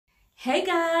Hey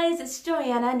guys, it's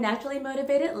Joanna, Naturally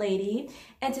Motivated Lady,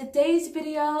 and today's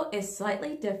video is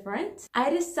slightly different.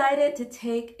 I decided to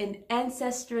take an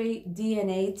Ancestry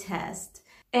DNA test,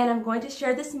 and I'm going to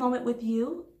share this moment with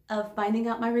you of finding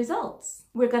out my results.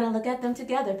 We're going to look at them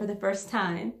together for the first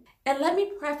time. And let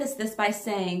me preface this by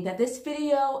saying that this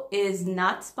video is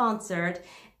not sponsored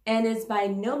and is by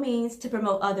no means to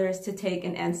promote others to take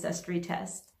an Ancestry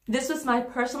test. This was my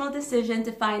personal decision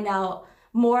to find out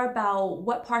more about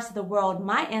what parts of the world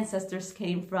my ancestors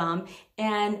came from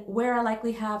and where I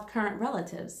likely have current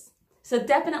relatives. So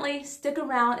definitely stick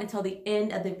around until the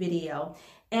end of the video.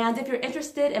 And if you're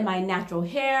interested in my natural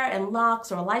hair and locks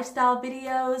or lifestyle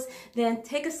videos, then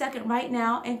take a second right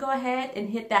now and go ahead and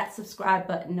hit that subscribe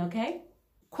button, okay?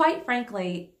 Quite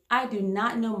frankly, I do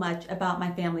not know much about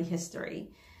my family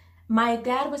history. My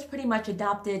dad was pretty much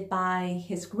adopted by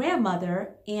his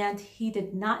grandmother, and he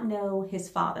did not know his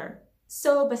father.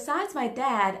 So besides my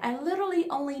dad, I literally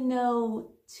only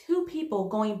know two people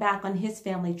going back on his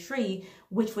family tree,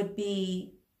 which would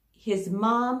be his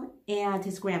mom and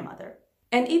his grandmother.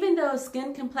 And even though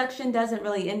skin complexion doesn't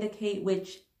really indicate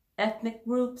which ethnic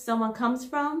group someone comes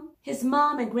from, his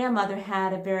mom and grandmother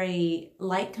had a very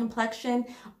light complexion,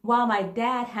 while my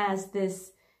dad has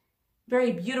this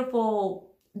very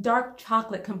beautiful dark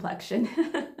chocolate complexion.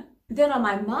 Then on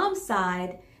my mom's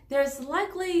side, there's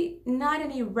likely not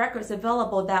any records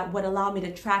available that would allow me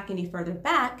to track any further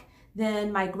back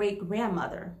than my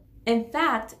great-grandmother. In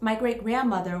fact, my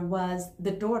great-grandmother was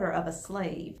the daughter of a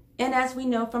slave. And as we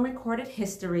know from recorded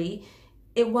history,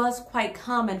 it was quite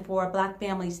common for Black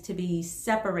families to be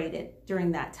separated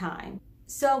during that time.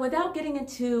 So without getting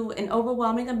into an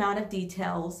overwhelming amount of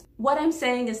details, what I'm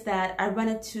saying is that I run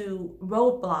into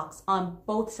roadblocks on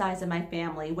both sides of my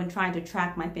family when trying to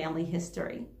track my family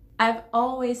history. I've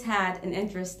always had an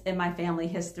interest in my family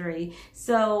history,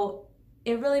 so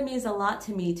it really means a lot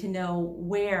to me to know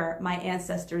where my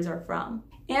ancestors are from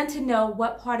and to know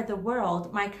what part of the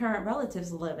world my current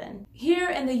relatives live in. Here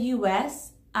in the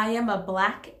US, I am a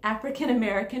Black African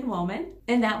American woman,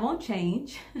 and that won't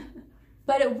change.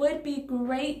 But it would be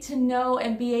great to know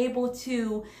and be able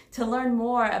to learn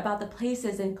more about the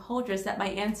places and cultures that my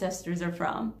ancestors are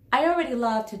from. I already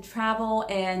love to travel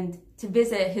and to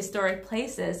visit historic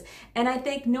places, and I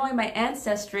think knowing my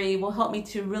ancestry will help me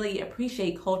to really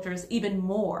appreciate cultures even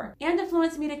more and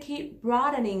influence me to keep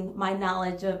broadening my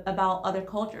knowledge about other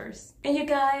cultures. And you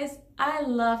guys, I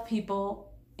love people,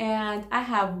 and I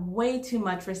have way too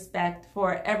much respect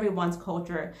for everyone's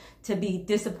culture to be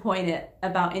disappointed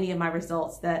about any of my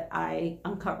results that I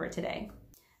uncover today.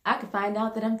 I could find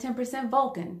out that I'm 10%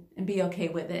 Vulcan and be okay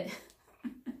with it.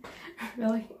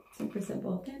 Really? 10%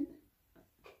 Vulcan?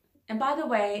 And by the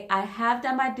way, I have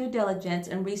done my due diligence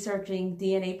in researching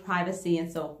DNA privacy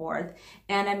and so forth,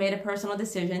 and I made a personal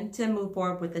decision to move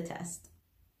forward with the test.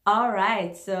 All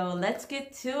right, so let's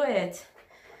get to it.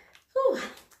 Whew.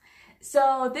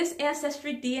 So this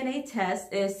Ancestry DNA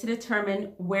test is to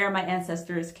determine where my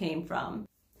ancestors came from.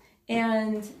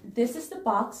 And this is the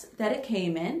box that it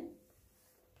came in.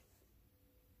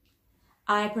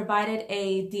 I provided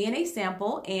a DNA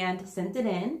sample and sent it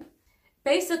in.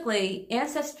 Basically,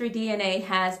 Ancestry DNA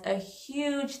has a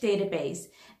huge database,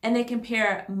 and they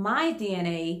compare my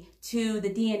DNA to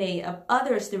the DNA of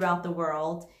others throughout the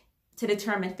world to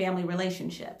determine family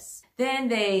relationships. Then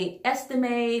they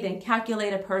estimate and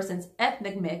calculate a person's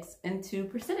ethnic mix into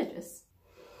percentages.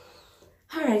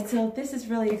 All right, so this is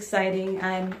really exciting.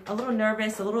 I'm a little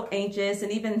nervous, a little anxious,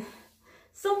 and even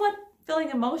somewhat feeling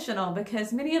emotional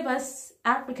because many of us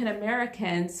African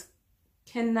Americans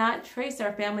cannot trace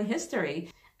our family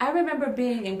history. I remember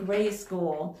being in grade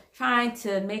school trying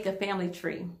to make a family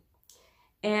tree,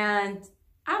 and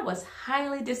I was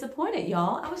highly disappointed,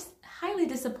 y'all. I was highly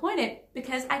disappointed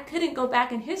because I couldn't go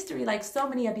back in history like so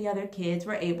many of the other kids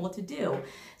were able to do.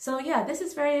 So yeah, this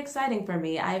is very exciting for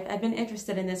me. I've been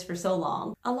interested in this for so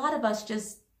long. A lot of us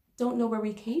just don't know where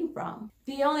we came from.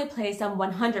 The only place I'm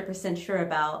 100% sure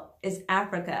about is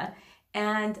Africa.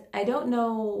 And I don't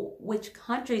know which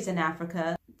countries in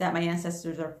Africa that my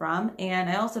ancestors are from, and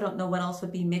I also don't know what else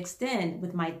would be mixed in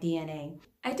with my DNA.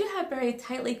 I do have very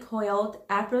tightly coiled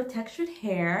Afro-textured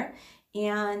hair,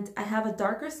 and I have a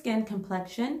darker skin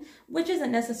complexion, which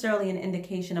isn't necessarily an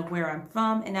indication of where I'm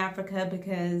from in Africa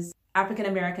because African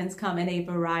Americans come in a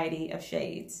variety of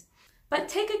shades. But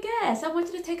take a guess. I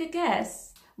want you to take a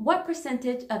guess. What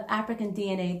percentage of African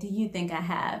DNA do you think I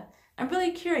have? I'm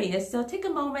really curious, so take a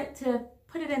moment to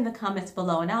put it in the comments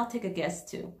below and I'll take a guess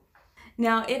too.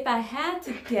 Now, if I had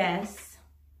to guess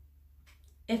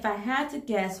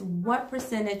what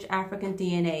percentage African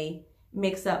DNA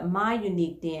makes up my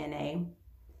unique DNA,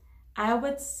 I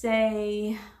would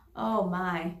say, oh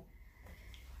my,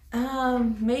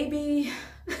 maybe,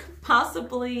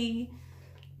 possibly,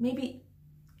 maybe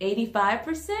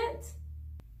 85%?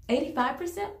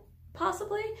 85%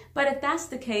 possibly? But if that's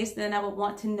the case, then I would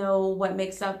want to know what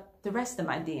makes up the rest of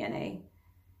my DNA.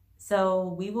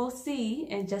 So we will see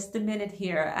in just a minute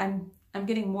here. I'm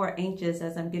getting more anxious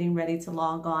as I'm getting ready to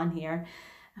log on here.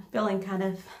 I'm feeling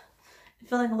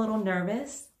a little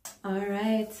nervous. All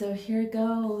right, so here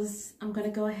goes. I'm gonna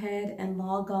go ahead and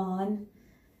log on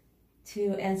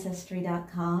to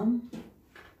Ancestry.com.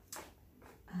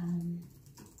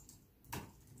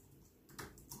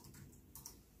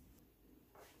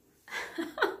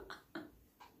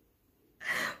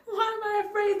 Why am I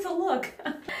afraid to look?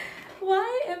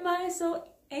 Why am I so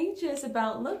anxious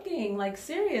about looking? Like,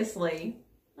 seriously.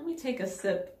 Let me take a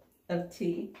sip of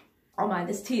tea. Oh my,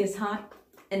 this tea is hot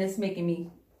and it's making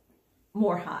me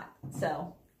more hot.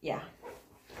 So, yeah.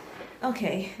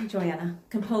 Okay, Joanna,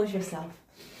 compose yourself.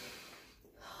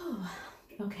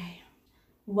 Okay.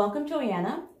 Welcome,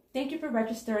 Joanna. Thank you for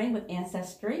registering with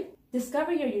Ancestry.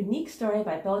 Discover your unique story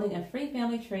by building a free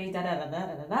family tree.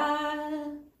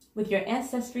 With your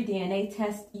Ancestry DNA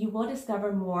test, you will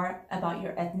discover more about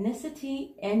your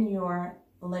ethnicity and your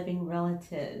living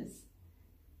relatives.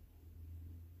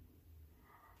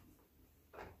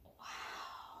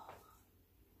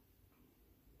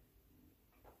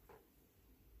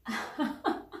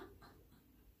 Wow.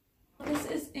 This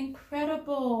is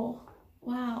incredible.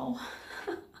 Wow.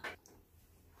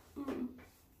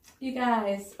 You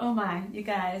guys, oh my, you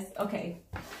guys, okay.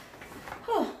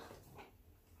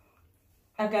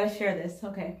 I've got to share this,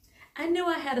 okay. I knew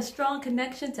I had a strong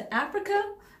connection to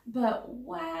Africa, but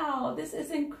wow, this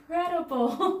is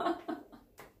incredible.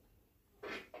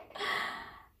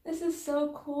 This is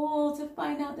so cool to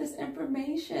find out this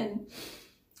information.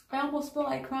 I almost feel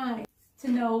like crying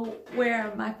to know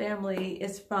where my family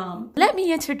is from. Let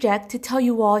me interject to tell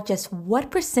you all just what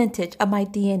percentage of my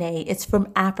DNA is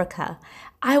from Africa.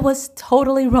 I was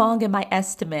totally wrong in my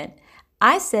estimate.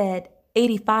 I said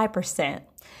 85%.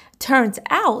 Turns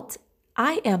out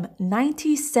I am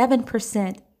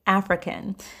 97%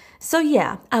 African. So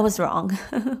yeah, I was wrong.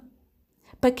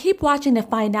 But keep watching to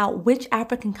find out which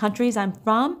African countries I'm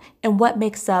from and what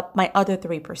makes up my other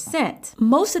 3%.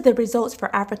 Most of the results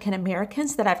for African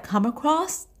Americans that I've come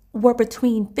across were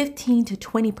between 15 to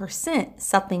 20%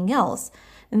 something else.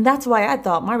 And that's why I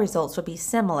thought my results would be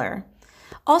similar.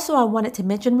 Also, I wanted to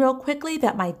mention real quickly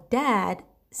that my dad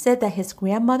said that his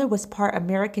grandmother was part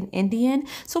American Indian,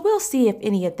 so we'll see if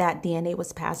any of that DNA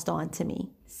was passed on to me.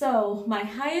 So my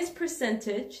highest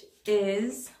percentage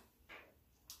is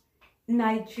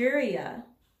Nigeria,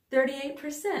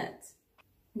 38%.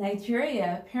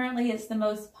 Nigeria, apparently it's the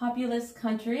most populous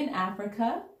country in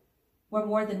Africa, where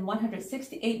more than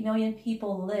 168 million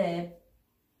people live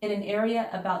in an area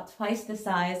about twice the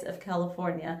size of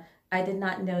California. I did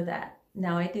not know that.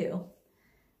 Now I do.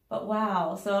 But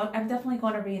wow, so I'm definitely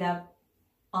going to read up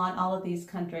on all of these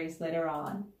countries later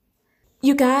on.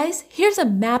 You guys, here's a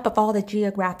map of all the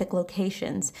geographic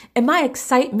locations. In my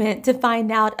excitement to find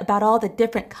out about all the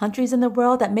different countries in the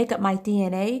world that make up my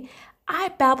DNA, I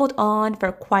babbled on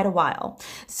for quite a while.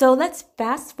 So let's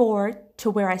fast forward to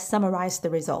where I summarized the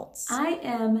results. I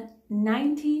am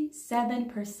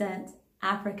 97%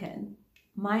 African.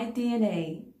 My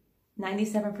DNA,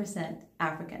 97%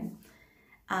 African.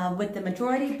 With the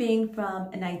majority being from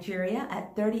Nigeria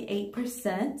at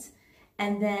 38%,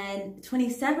 and then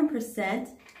 27%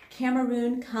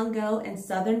 Cameroon, Congo, and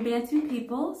Southern Bantu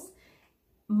peoples.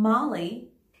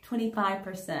 Mali,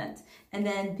 25%. And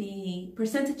then the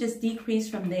percentages decrease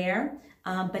from there.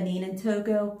 Benin and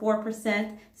Togo,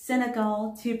 4%,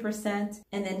 Senegal, 2%,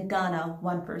 and then Ghana,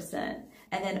 1%.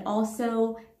 And then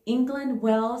also England,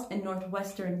 Wales, and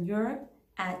Northwestern Europe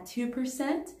at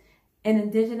 2%. And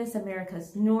Indigenous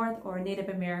Americas North, or Native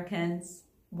Americans,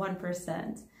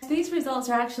 1%. These results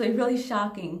are actually really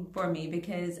shocking for me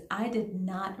because I did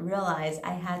not realize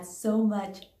I had so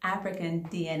much African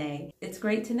DNA. It's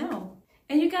great to know.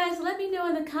 And you guys, let me know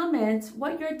in the comments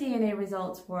what your DNA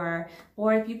results were,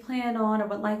 or if you plan on or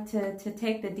would like to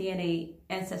take the DNA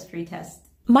ancestry test.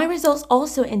 My results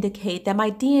also indicate that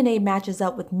my DNA matches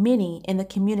up with many in the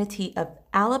community of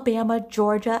Alabama,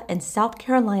 Georgia, and South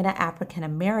Carolina African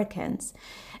Americans.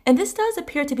 And this does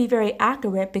appear to be very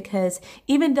accurate because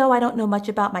even though I don't know much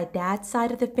about my dad's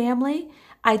side of the family,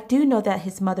 I do know that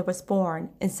his mother was born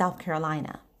in South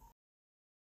Carolina.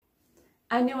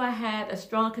 I knew I had a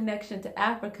strong connection to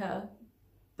Africa,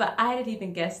 but I didn't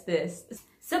even guess this.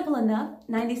 Simple enough,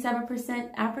 97%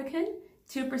 African,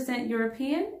 2%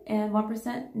 European, and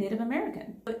 1% Native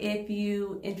American. If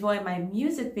you enjoy my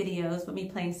music videos with me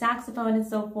playing saxophone and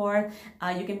so forth,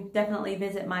 you can definitely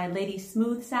visit my Lady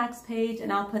Smooth Sax page,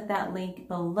 and I'll put that link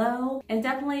below. And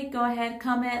definitely go ahead,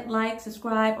 comment, like,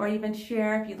 subscribe, or even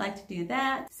share if you'd like to do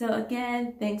that. So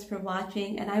again, thanks for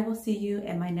watching, and I will see you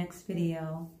in my next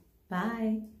video.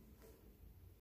 Bye.